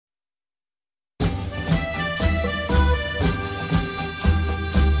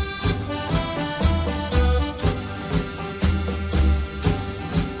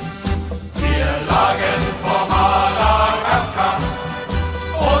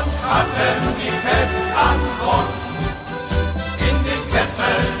hatten die fest an Bord. In den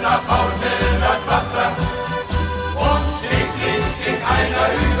Kessel, da faulte das Wasser und täglich ging einer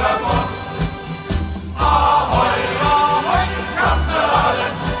über Bord. Ahoi, ahoi,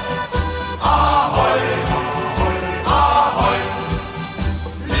 Kameralen, ahoi, ahoi, ahoi.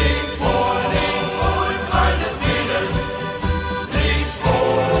 Leg wohl, kleines Mädel, leg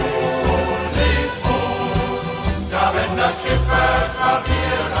wohl. Ja, wenn das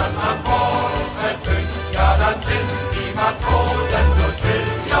Schifffahrtklavier dann an Bord ertönt, ja, dann sind die Matrosen so still,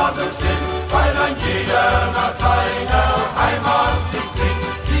 ja, so still, weil ein jeder nach seiner Heimat sich singt,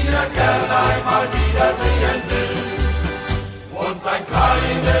 die er gern einmal wiedersehen will. Und sein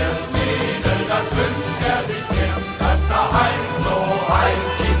kleines Mädel, das wünscht er sich gern, dass daheim so heiß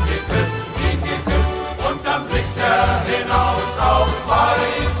ihn geküsst, und dann blickt er hinaus aufs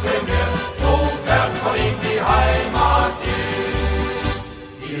weite Meer, so fern von ihm die Heimat ist.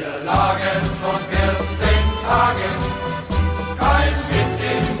 Wir lagen schon 14 Tage, kein Wind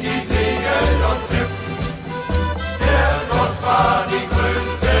in die Segel und trifft. Der Fluss war die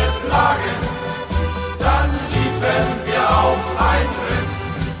größte Plage, dann liefen wir auf ein Riff.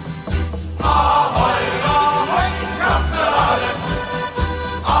 Ahoi, ahoi, Kameralen,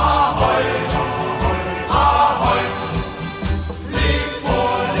 ahoi, ahoi, ahoi. Leg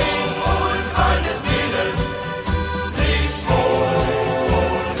wohl, kleines Mädel, leg wohl.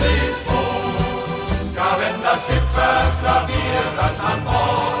 Ja, wenn das Schifffahrtklavier dann an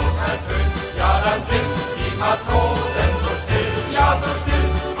Bord ertönt, ja, dann sind die Matrosen so still, ja, so still,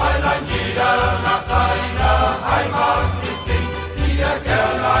 weil ein jeder nach seiner Heimat sich singt, die er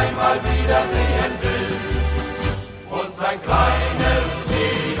gern einmal wiedersehen will. Und sein kleines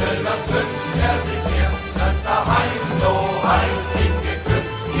Mädel, das wünscht er sich gern, dass daheim so heiß ihn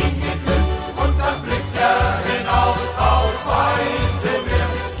geküsst, und dann blickt er hinaus aufs weite Meer,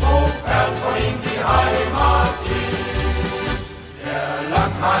 so fern von ihm die Heimat ist. Der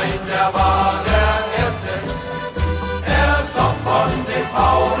Lackheit, der war der Erste, er soff von den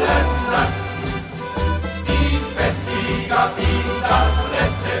faulen Nass. Die Bessie gab ihm das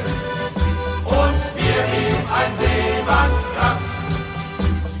Letzte und wir ihm ein Seemannsglas.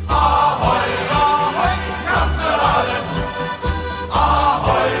 Ahoi, ahoi, Kameralen,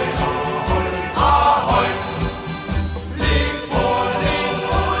 ahoi, ahoi, ahoi. Leg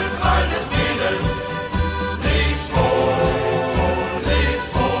wohl, kleines Mädel, leg wohl.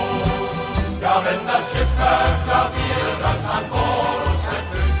 Ja, wenn das Schifffahrtklavier dann an Bord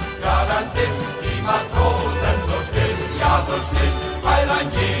ertönt, ja, dann sind die Matrosen so still, ja, so still, weil ein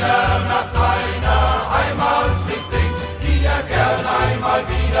jeder nach seiner Heimat sich singt, die er gern einmal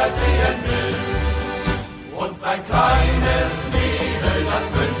wiedersehen will. Und sein kleines Mädel, das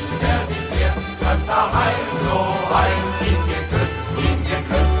wünscht er sich gern, dass daheim so heiß ihn geküsst,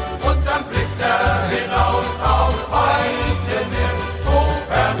 und dann blickt er hinaus aufs weite Meer, so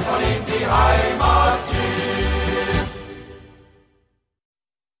fern von ihm die Heimat ist.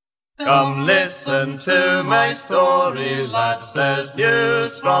 Come listen to my story, lads, there's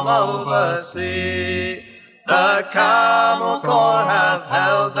news from oversea. The Camel Corps have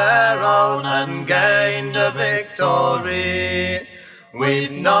held their own and gained a victory.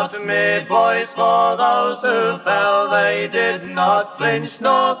 We'd not made boys for those who fell, they did not flinch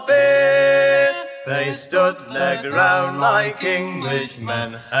nor fear. They stood their ground like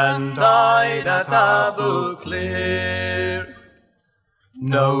Englishmen and died at Abu Clear.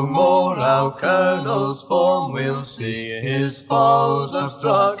 No more our colonel's form we'll see, his foes have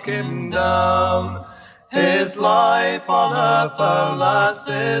struck him down. His life on earth, alas,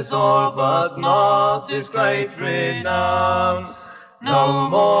 is o'er, but not his great renown. No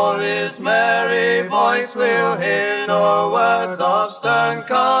more his merry voice we'll hear, nor words of stern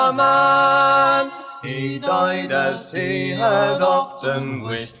command. He died as he had often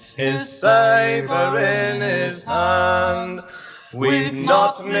wished, his sabre in his hand. We'd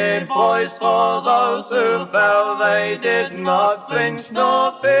not made boys for those who fell, they did not flinch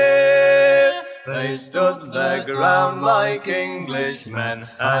nor fear. They stood their ground like Englishmen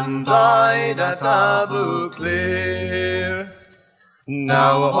and died at Abu Clear.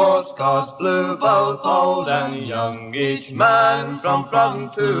 Now horse guards blew both old and young, each man from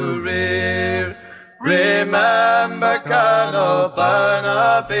front to rear. Remember Colonel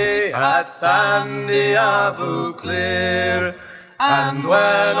Burnaby at Sandy Abu Clear. And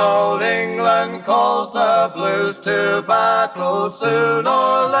when old England calls the blues to battle soon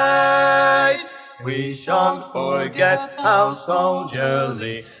or late, we shan't forget how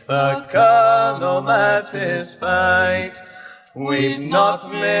soldierly the Colonel met his fate. We'd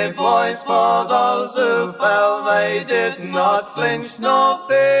not made boys for those who fell, they did not flinch nor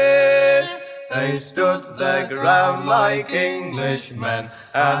fear. They stood their ground like Englishmen,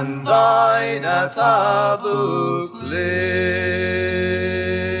 and died at Abu Clear.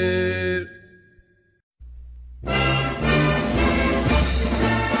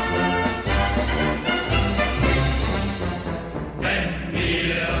 Wenn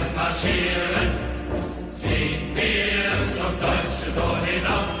wir marschieren, ziehen wir zum deutschen Tor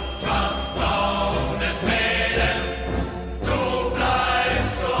hinaus, schwarz-braunes Mädel, du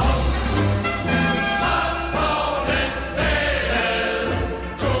bleibst zu Haus. Schwarz-braunes Mädel,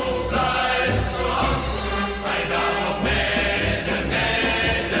 du bleibst zu Haus. Ein blauer Mädel,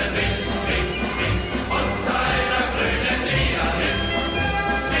 Mädel, ring, ring, ring, und einer grünen Lianin.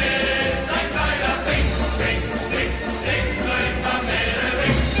 Sitzt ein kleiner Ring, ring, ring, sing, ring, am Mädel,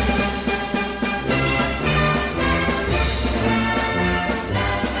 ring.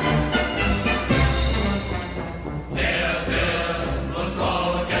 Der wird muss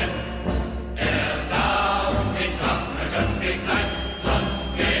sorgen, er darf nicht abgöttlich sein, sonst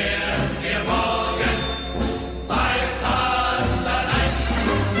gehen wir morgen beim Anderlein.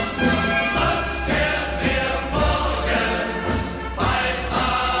 Sonst gehen wir morgen beim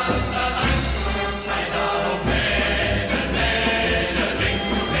Anderlein. Ein Augen, Mädel, Mädel, ring,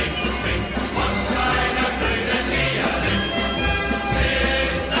 ring, ring, und einer grünen Lianin.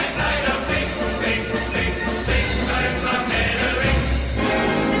 Sitzt ein kleiner Ring, ring, ring, singt ein Mädel, ring.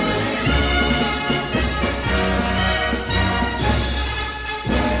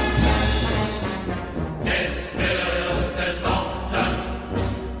 Es wird es Worten,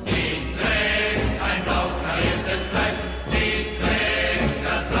 die trägt ein blau kariertes Kleid, sie trägt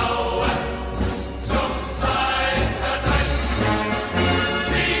das Blaue zum Zeitvertreib.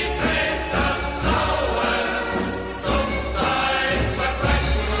 Sie trägt das Blaue zum Zeitvertreib.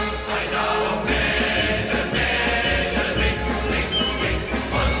 Ein Augen, Mädel, Mädel, ring, ring, ring,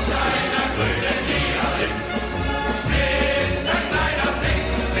 und einer grünen Lianin. Sitzt ein kleiner Ring,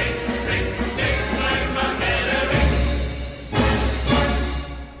 ring, ring, singt ein Mädel, ring.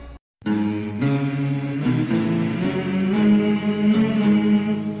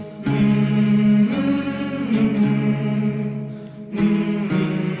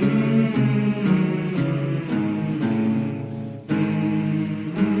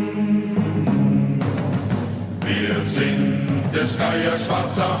 Wir sind des Geiers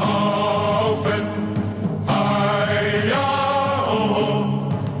schwarzer Haufen, ja, oh,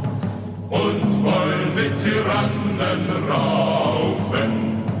 und wollen mit Tyrannen raufen,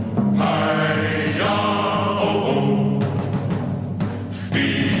 ja, oh,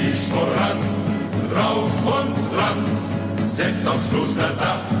 Spieß voran, rauf und dran, setzt aufs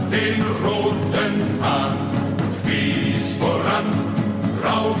Klosterdach den roten Hahn. Spieß voran,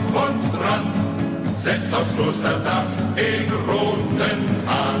 rauf und dran, setzt aufs Klosterdach den roten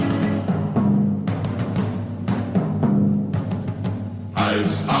Hahn.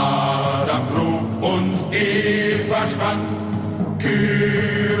 Als Adam grub und Eva schwang,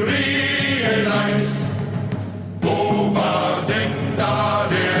 Kyrieleis, wo war denn da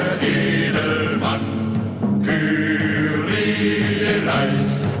der Edelmann? Kyrieleis,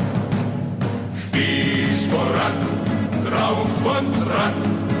 Spieß voran, drauf und dran,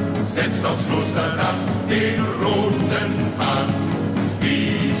 setzt aufs Klosterdach den roten Hahn.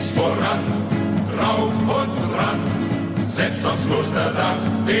 Spieß voran, drauf und dran, setzt aufs Klosterdach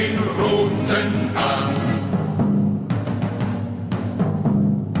den roten Hahn.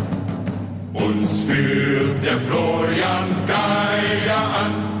 Uns führt der Florian Geier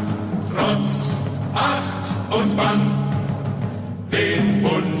an, trotz Acht und Bann. Den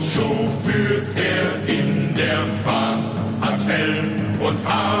Bundschuh führt er in der Fahn, hat Helm und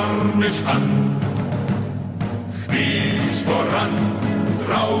Harnisch an. Spieß voran,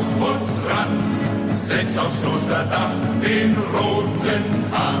 drauf und dran, setzt aufs Klosterdach den roten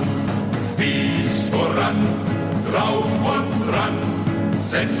Hahn. Spieß voran, drauf und dran,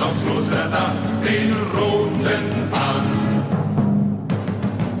 setzt aufs Klosterdach den roten Hahn.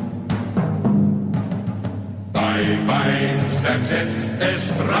 Bei Weinsberg setzt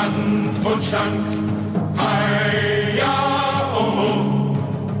es Brand und stank, ja, oh,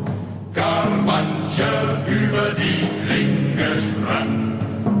 gar mancher über die Klinge sprang,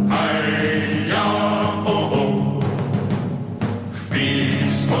 ja, oh,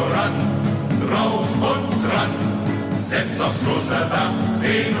 Spieß voran, drauf und dran, setzt aufs Klosterdach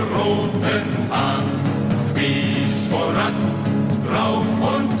den roten Hahn. Spieß voran, drauf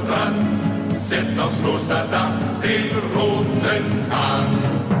und dran, setzt aufs Klosterdach den roten Hahn.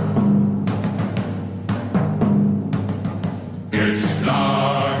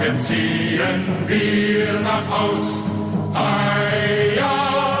 Geschlagen ziehen wir nach Haus, ja,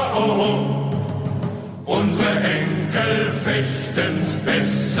 oh,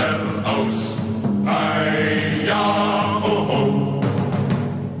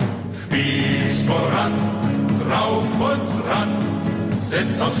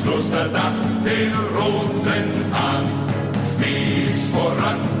 setzt aufs Klosterdach den roten Hahn. Spieß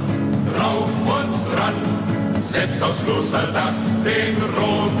voran, drauf und dran, setzt aufs Klosterdach den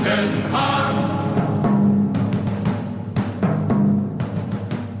roten Hahn.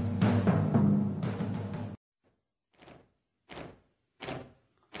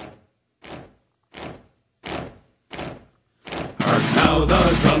 Now the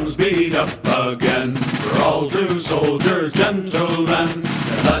drums beat up again, for all true soldiers, gentlemen.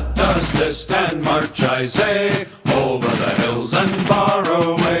 Let us list and march, I say, over the hills and far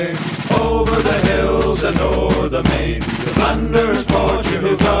away. Over the hills and o'er the main, to Flanders,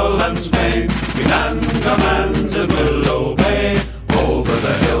 Portugal and Spain. We land commands and will obey, over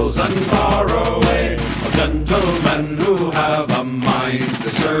the hills and far away. All gentlemen who have a mind to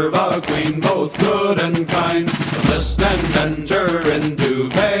serve a queen both good and kind, enlist and enter into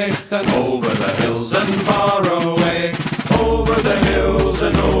pay, then over the hills and far away. Over the hills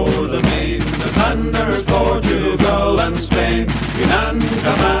and o'er the main, to Flanders, Portugal and Spain. We land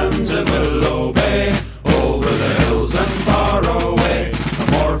commands and will obey, over the hills and far away. No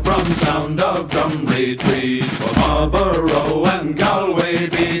more from sound of drum retreat, for Marlborough and Galway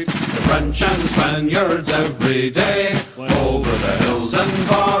beat the French and Spaniards every day, over the hills and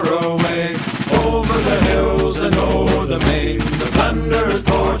far away. Over the hills and o'er the main, to Flanders,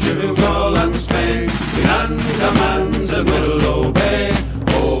 Portugal and Spain. We hand commands and will obey,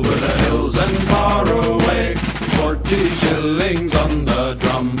 over the hills and far away. 40 shillings on the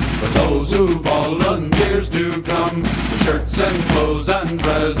drum, for those who volunteers to come. The shirts and clothes and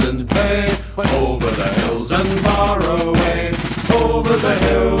present pay, over the hills and far away. Over the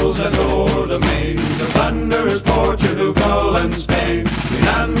hills and o'er the main, to Flanders, Portugal and Spain. We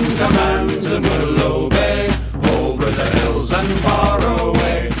hand commands and will obey, over the hills and far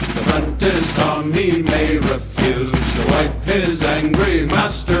away. The apprentice Tommy may refuse to wipe his angry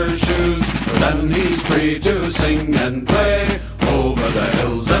master's shoes, for then he's free to sing and play, over the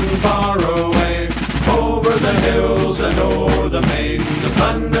hills and far away. Over the hills and o'er the main, to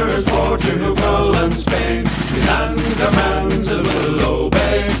Flanders, Portugal and Spain. We hand commands and will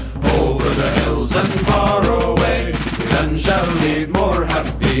obey, over the hills and far away. We then shall lead more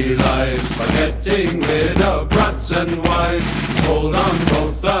happy lives, by getting rid of brats and wives. Hold on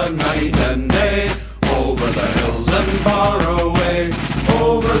both the night and day, over the hills and far away.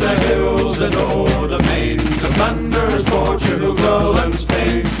 Over the hills and o'er the main, to Flanders, Portugal and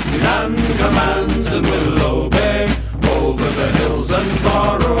Spain. We hand commands and will obey, over the hills and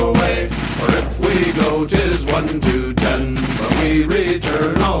far away. For if we go 'tis 1 to 10, when we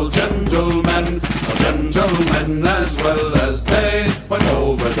return all gentlemen as well as they, went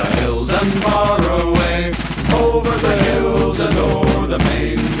over the hills and far away. Over the hills and o'er the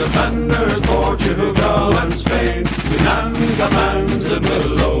main, to Flanders, Portugal and Spain. We hand commands and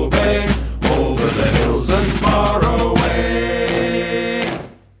will obey, over the hills and far away.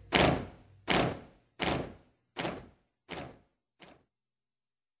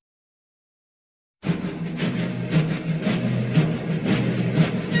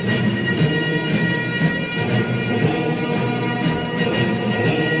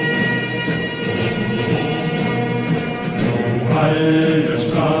 Alle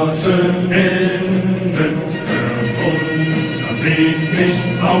Straßen enden, hört unser Weg nicht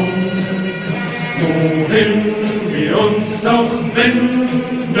auf. Wohin wir uns auch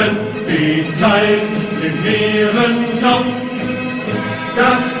wenden, die Zeit im leeren Lauf.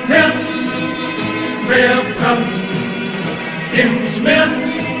 Das Herz verbrannt, im Schmerz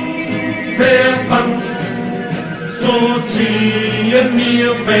verbannt, so ziehen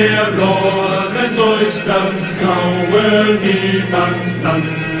wir verloren durch das graue Niemandsland.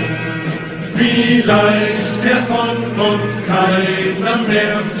 Vielleicht kehrt von uns keiner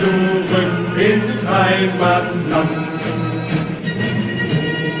mehr zurück ins Heimatland.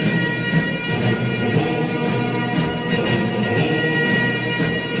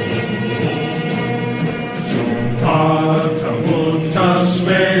 Zum Vater, Mutter,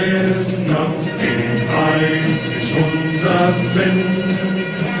 Schwester, eint sich unser Sinn.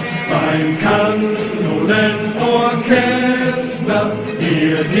 Beim Kanonenorchester,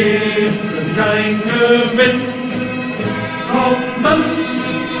 hier gibt es kein Gewinn. Hauptmann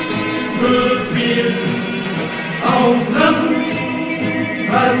befiehlt, auf Land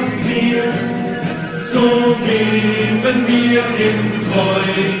als Ziel, so geben wir in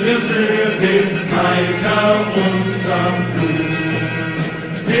Treue für den Kaiser unser Blut.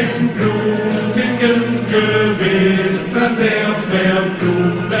 Im blutigen Gewitter der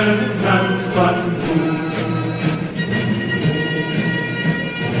verfluchten Transbandflut.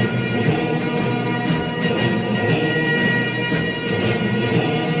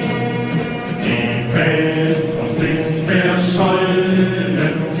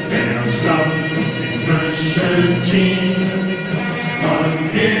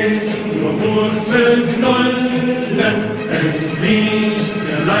 knollen, es riecht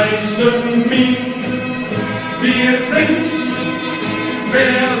der Leichenmief. Wir sind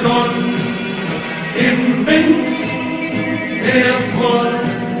verloren im Wind, erfroren,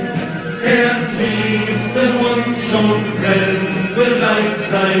 Herzliebste und schon brennt bereits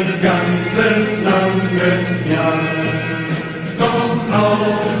ein ganzes Landesjahr. Doch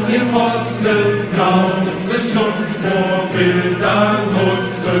auch im Osten braucht es Schutz vor wilder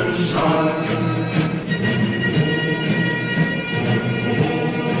Russenschar.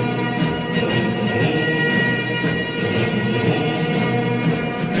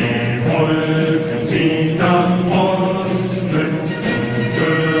 Die Wolken ziehen nach Osten,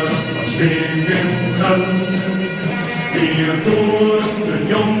 Dörfer stehen im Brand. Wir durften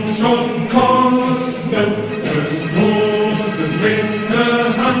jung schon kosten, des Todes linke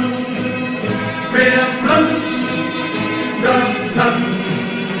Hand. Wer brannt das Land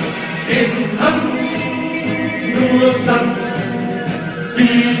in Hand, nur Sand,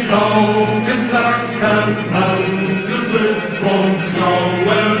 die Augen flackern angerückt vom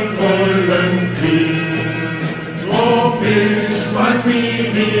grauenvollen Krieg. Ob ich bald wie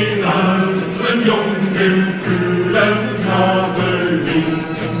die anderen Jungen im kühlen Kabel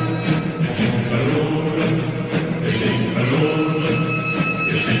liegt. Wir sind verloren, wir sind verloren,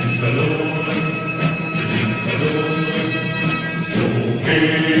 wir sind verloren, wir sind verloren. So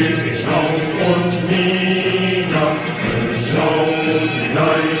geh ich auf und nieder, beschau die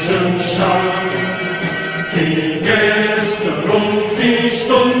Leichenschar, die Gäste und die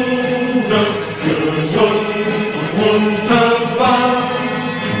Stunde, gesund und munter war.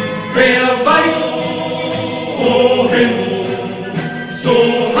 Wer weiß, wohin, so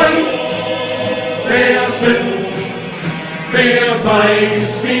heiß der Sinn. Wer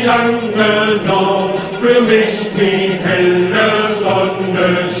weiß, wie lange noch für mich die helle Sonne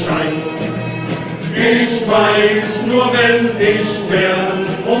scheint. Ich weiß nur, wenn ich sterb,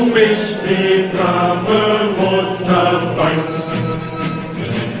 mich die brave Mutter weint. Wir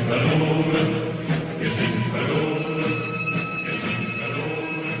sind verloren, wir sind verloren, wir sind verloren,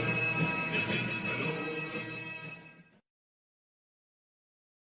 wir sind verloren.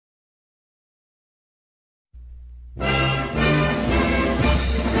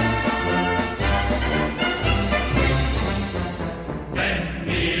 Wenn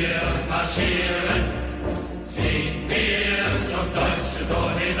wir marschieren, ziehen wir zum deutschen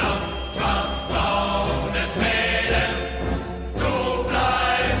Tor hinaus, schwarz-braunes Mädel, du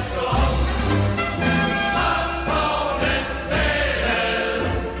bleibst zu Haus. Schwarz-braunes Mädel,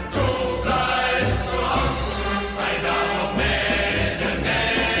 du bleibst zu Haus. Ein Darum Mädel,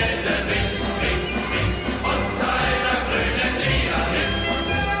 Mädel, ring, ring, ring, und einer grünen Lieder hin.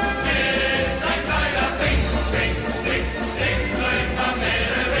 Sie ist ein kleiner Fink, Fink, Fink, sing, ring, am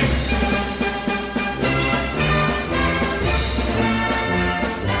Mädel, ring.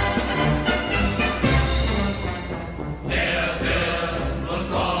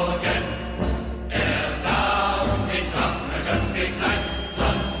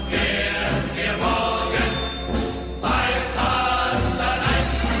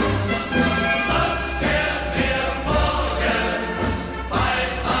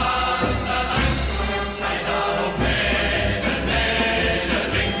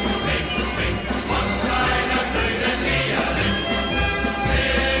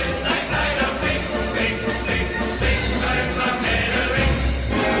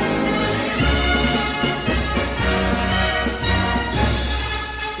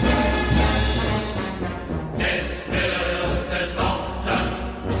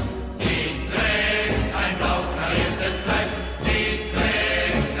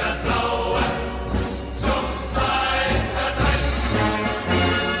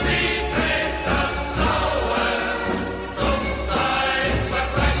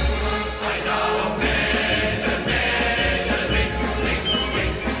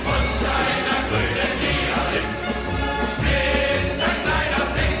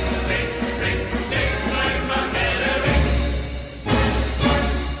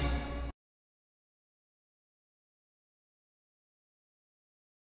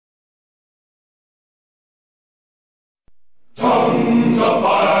 Tongues of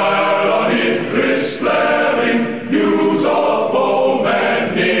fire on it is flaring, news of woe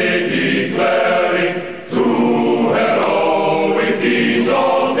and declaring, to heroic deeds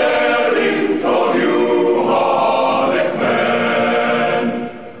of daring, call you Harlech men.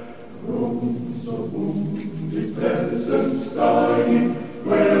 Groans of wounded peasants dying,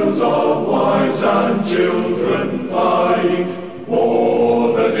 wails of wives and children